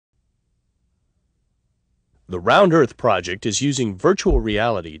The Round Earth project is using virtual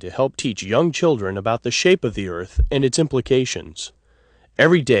reality to help teach young children about the shape of the Earth and its implications.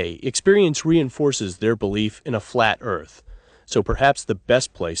 Every day, experience reinforces their belief in a flat Earth, so perhaps the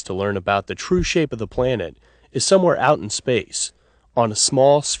best place to learn about the true shape of the planet is somewhere out in space, on a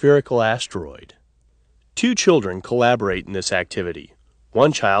small spherical asteroid. Two children collaborate in this activity.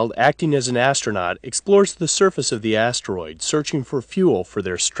 One child, acting as an astronaut, explores the surface of the asteroid, searching for fuel for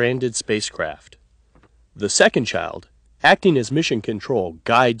their stranded spacecraft. The second child, acting as mission control,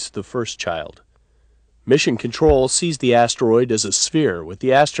 guides the first child. Mission control sees the asteroid as a sphere with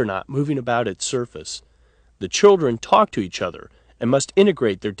the astronaut moving about its surface. The children talk to each other and must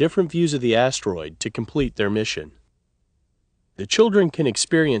integrate their different views of the asteroid to complete their mission. The children can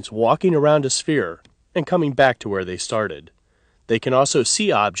experience walking around a sphere and coming back to where they started. They can also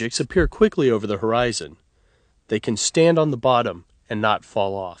see objects appear quickly over the horizon. They can stand on the bottom and not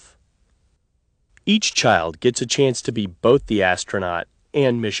fall off. Each child gets a chance to be both the astronaut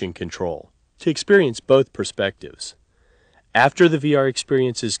and mission control, to experience both perspectives. After the VR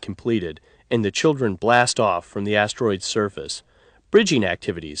experience is completed and the children blast off from the asteroid's surface, bridging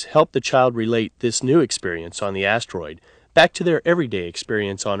activities help the child relate this new experience on the asteroid back to their everyday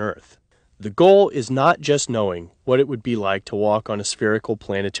experience on Earth. The goal is not just knowing what it would be like to walk on a spherical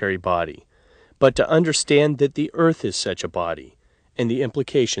planetary body, but to understand that the Earth is such a body and the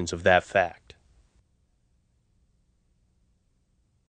implications of that fact.